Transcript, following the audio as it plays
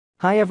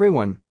Hi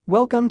everyone,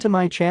 welcome to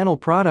my channel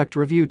Product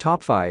Review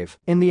Top 5.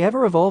 In the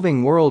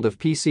ever-evolving world of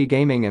PC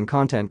gaming and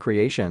content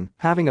creation,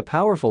 having a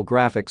powerful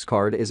graphics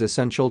card is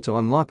essential to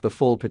unlock the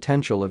full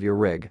potential of your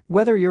rig.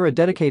 Whether you're a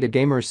dedicated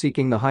gamer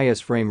seeking the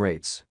highest frame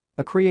rates,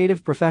 a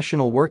creative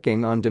professional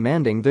working on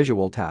demanding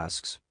visual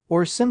tasks,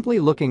 or simply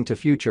looking to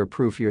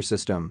future-proof your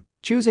system,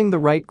 choosing the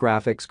right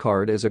graphics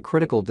card is a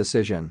critical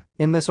decision.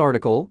 In this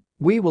article,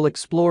 we will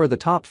explore the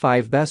top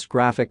 5 best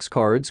graphics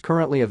cards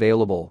currently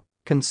available,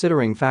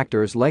 considering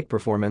factors like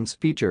performance,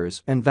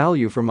 features, and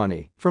value for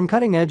money. From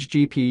cutting-edge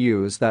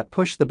GPUs that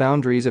push the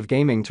boundaries of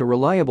gaming to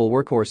reliable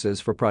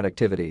workhorses for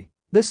productivity,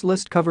 this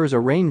list covers a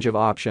range of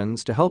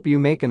options to help you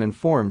make an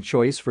informed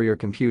choice for your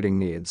computing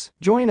needs.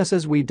 Join us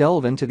as we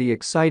delve into the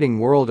exciting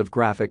world of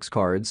graphics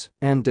cards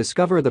and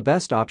discover the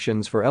best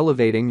options for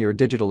elevating your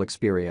digital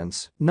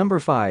experience. Number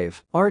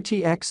 5.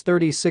 RTX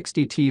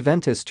 3060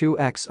 Ventus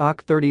 2X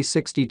OC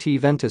 3060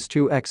 Ventus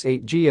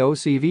 2X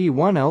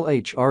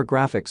 8GOCV1LHR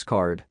graphics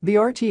card. The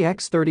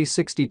RTX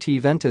 3060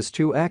 Ventus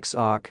 2X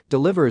OC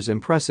delivers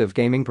impressive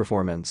gaming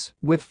performance.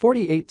 With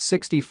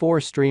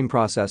 4864 stream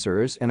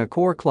processors and a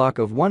core clock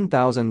of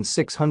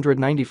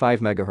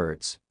 1695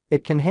 MHz,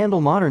 it can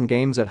handle modern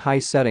games at high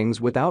settings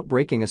without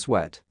breaking a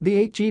sweat.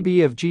 The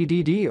 8GB of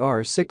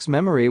GDDR6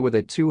 memory with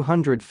a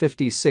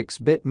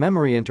 256-bit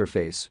memory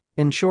interface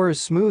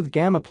ensures smooth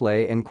gamma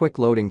play and quick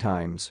loading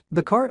times.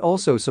 The card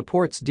also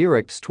supports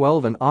DirectX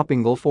 12 and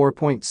OpenGL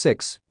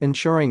 4.6,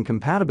 ensuring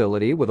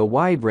compatibility with a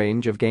wide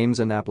range of games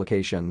and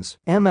applications.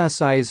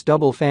 MSI's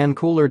double fan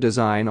cooler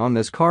design on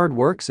this card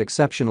works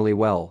exceptionally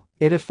well.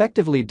 It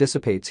effectively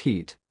dissipates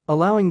heat,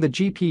 allowing the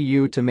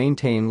GPU to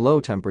maintain low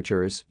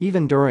temperatures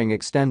even during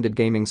extended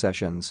gaming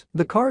sessions.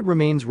 The card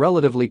remains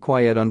relatively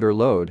quiet under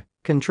load,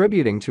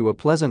 contributing to a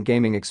pleasant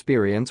gaming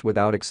experience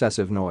without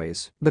excessive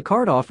noise. The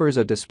card offers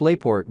a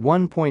DisplayPort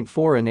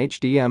 1.4 and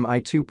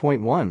HDMI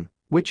 2.1,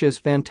 which is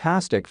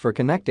fantastic for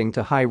connecting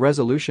to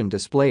high-resolution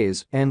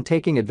displays and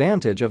taking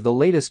advantage of the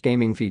latest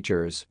gaming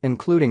features,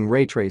 including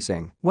ray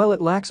tracing. While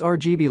it lacks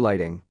RGB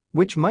lighting,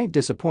 which might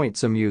disappoint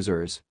some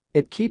users,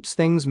 it keeps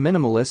things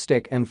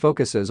minimalistic and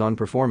focuses on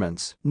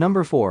performance.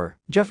 Number 4.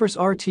 GeForce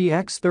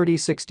RTX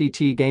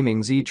 3060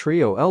 Gaming Z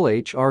Trio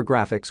LHR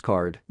graphics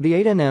card. The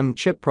 8nm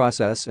chip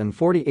process and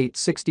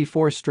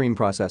 4864 stream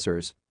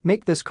processors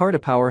make this card a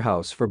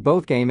powerhouse for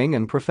both gaming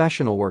and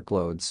professional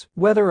workloads.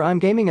 Whether I'm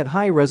gaming at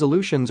high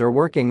resolutions or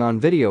working on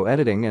video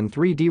editing and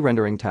 3D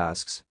rendering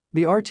tasks,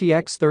 the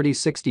RTX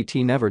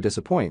 3060 never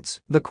disappoints.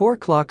 The core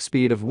clock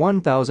speed of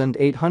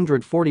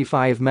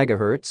 1845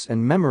 MHz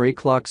and memory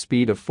clock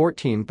speed of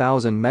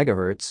 14,000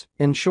 MHz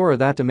ensure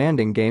that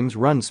demanding games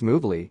run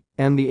smoothly,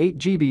 and the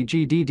 8GB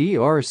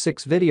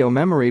GDDR6 video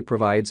memory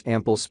provides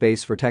ample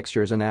space for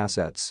textures and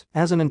assets.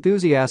 As an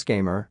enthusiast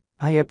gamer,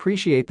 I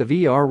appreciate the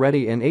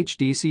VR-ready and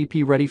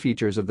HDCP-ready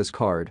features of this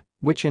card,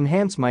 which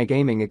enhance my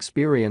gaming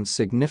experience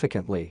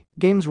significantly.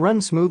 Games run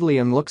smoothly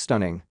and look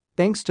stunning,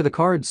 thanks to the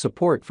card's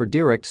support for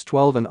DirectX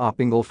 12 and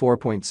OpenGL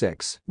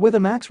 4.6. With a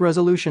max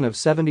resolution of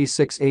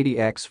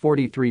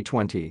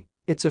 7680x4320,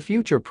 it's a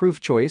future-proof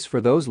choice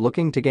for those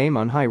looking to game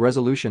on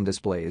high-resolution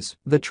displays.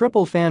 The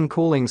triple fan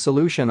cooling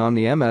solution on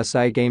the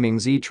MSI Gaming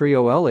Z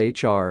Trio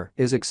LHR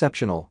is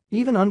exceptional.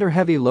 Even under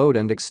heavy load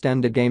and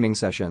extended gaming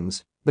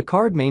sessions, the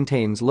card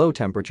maintains low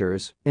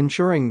temperatures,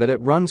 ensuring that it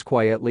runs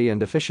quietly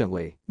and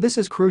efficiently. This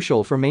is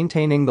crucial for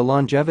maintaining the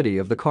longevity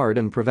of the card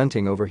and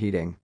preventing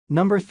overheating.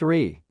 Number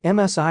 3.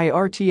 MSI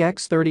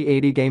RTX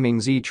 3080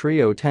 Gaming Z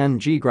Trio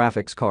 10G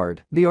graphics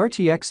card. The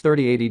RTX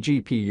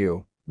 3080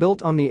 GPU,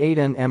 built on the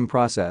 8nm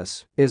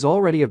process, is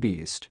already a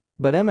beast,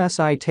 but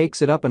MSI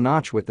takes it up a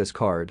notch with this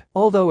card.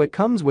 Although it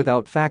comes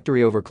without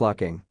factory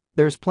overclocking,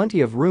 there's plenty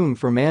of room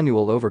for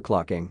manual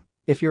overclocking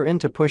if you're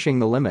into pushing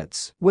the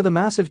limits. With a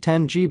massive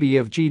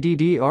 10GB of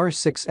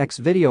GDDR6X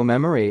video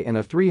memory and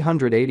a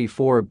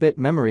 384-bit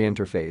memory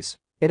interface,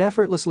 it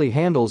effortlessly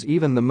handles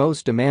even the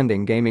most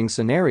demanding gaming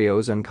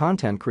scenarios and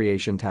content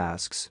creation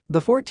tasks. The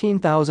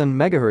 14,000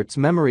 MHz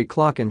memory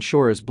clock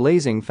ensures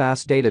blazing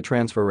fast data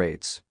transfer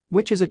rates,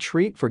 which is a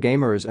treat for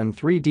gamers and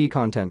 3D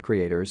content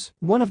creators.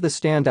 One of the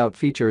standout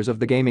features of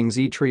the Gaming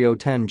Z Trio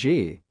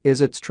 10G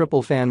is its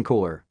triple fan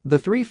cooler. The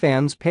 3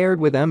 fans paired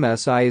with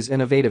MSI's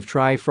innovative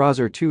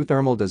Tri-Frozr 2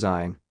 thermal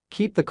design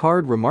keep the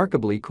card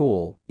remarkably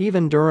cool,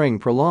 even during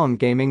prolonged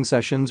gaming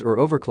sessions or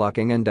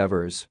overclocking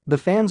endeavors. The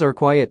fans are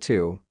quiet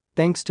too,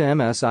 thanks to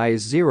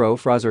MSI's Zero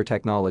Frozr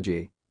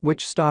technology,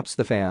 which stops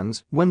the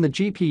fans when the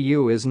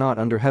GPU is not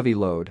under heavy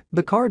load.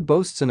 The card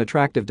boasts an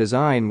attractive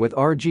design with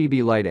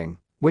RGB lighting,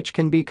 which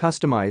can be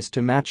customized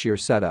to match your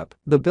setup.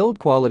 The build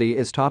quality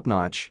is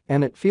top-notch,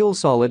 and it feels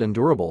solid and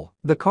durable.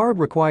 The card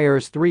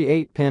requires 3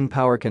 8-pin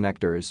power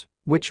connectors,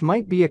 which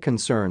might be a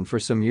concern for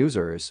some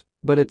users,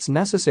 but it's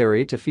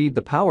necessary to feed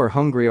the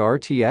power-hungry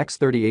RTX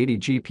 3080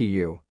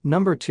 GPU.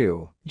 Number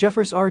 2.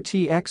 GeForce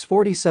RTX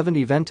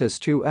 4070 Ventus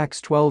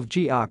 2X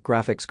 12G OC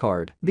graphics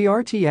card. The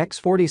RTX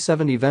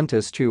 4070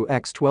 Ventus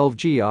 2X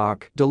 12G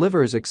OC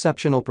delivers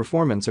exceptional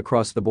performance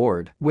across the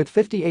board. With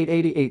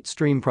 5888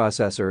 stream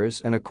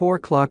processors and a core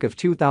clock of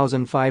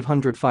 2505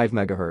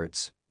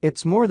 MHz,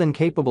 It's more than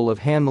capable of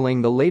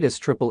handling the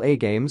latest AAA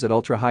games at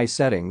ultra-high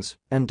settings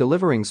and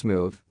delivering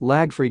smooth,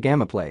 lag-free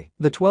gameplay.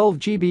 The 12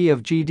 GB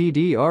of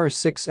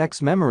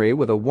GDDR6X memory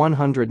with a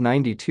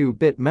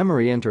 192-bit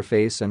memory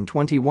interface and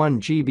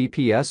 21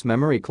 Gbps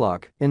memory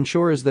clock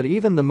ensures that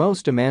even the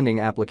most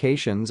demanding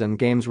applications and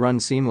games run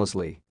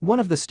seamlessly. One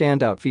of the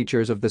standout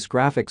features of this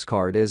graphics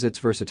card is its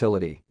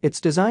versatility.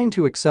 It's designed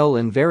to excel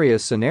in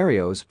various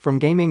scenarios, from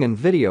gaming and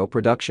video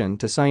production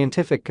to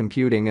scientific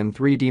computing and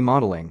 3D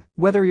modeling.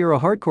 Whether you're a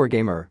hardcore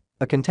gamer,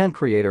 a content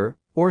creator,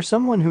 or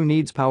someone who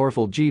needs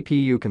powerful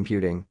GPU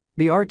computing,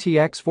 the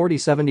RTX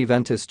 4070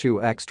 VENTUS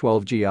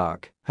 2X12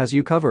 GOC has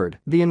you covered.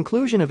 The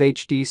inclusion of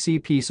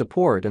HDCP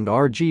support and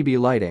RGB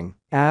lighting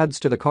adds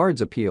to the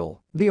card's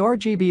appeal. The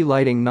RGB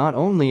lighting not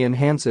only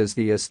enhances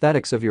the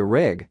aesthetics of your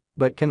rig,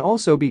 but can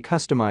also be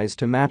customized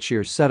to match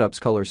your setup's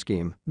color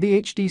scheme.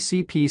 The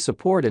HDCP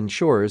support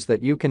ensures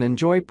that you can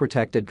enjoy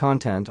protected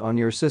content on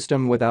your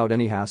system without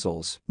any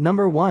hassles.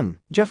 Number 1.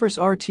 GeForce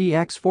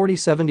RTX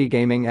 4070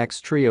 Gaming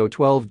X Trio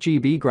 12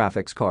 GB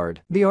Graphics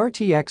Card. The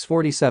RTX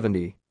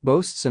 4070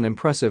 boasts an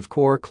impressive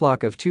core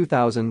clock of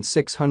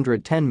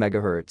 2610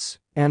 MHz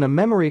and a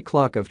memory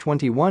clock of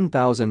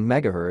 21,000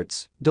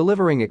 MHz,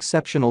 delivering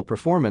exceptional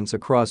performance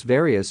across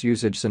various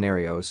usage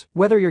scenarios.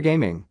 Whether you're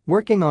gaming,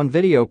 working on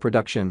video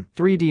production,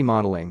 3D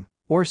modeling,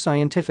 or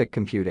scientific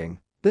computing,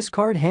 this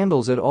card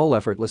handles it all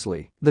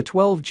effortlessly. The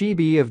 12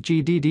 GB of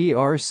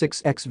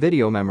GDDR6X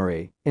video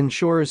memory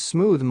ensures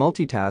smooth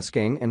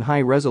multitasking and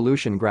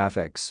high-resolution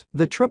graphics.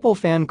 The triple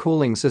fan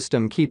cooling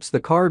system keeps the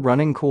card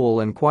running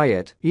cool and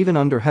quiet, even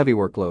under heavy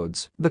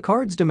workloads. The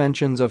card's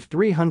dimensions of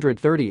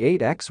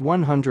 338 x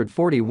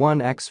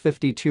 141 x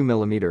 52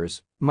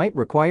 mm might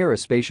require a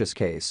spacious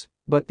case,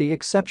 but the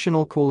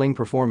exceptional cooling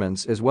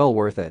performance is well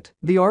worth it.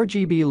 The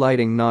RGB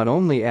lighting not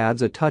only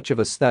adds a touch of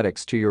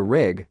aesthetics to your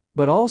rig,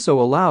 but also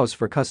allows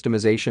for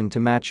customization to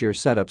match your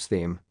setup's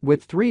theme.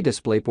 With 3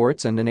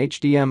 DisplayPorts and an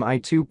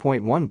HDMI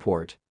 2.1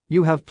 port,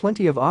 you have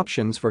plenty of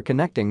options for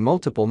connecting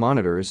multiple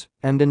monitors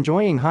and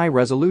enjoying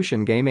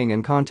high-resolution gaming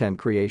and content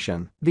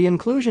creation. The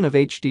inclusion of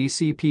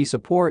HDCP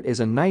support is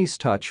a nice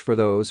touch for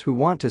those who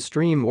want to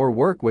stream or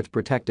work with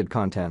protected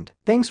content.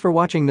 Thanks for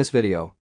watching this video.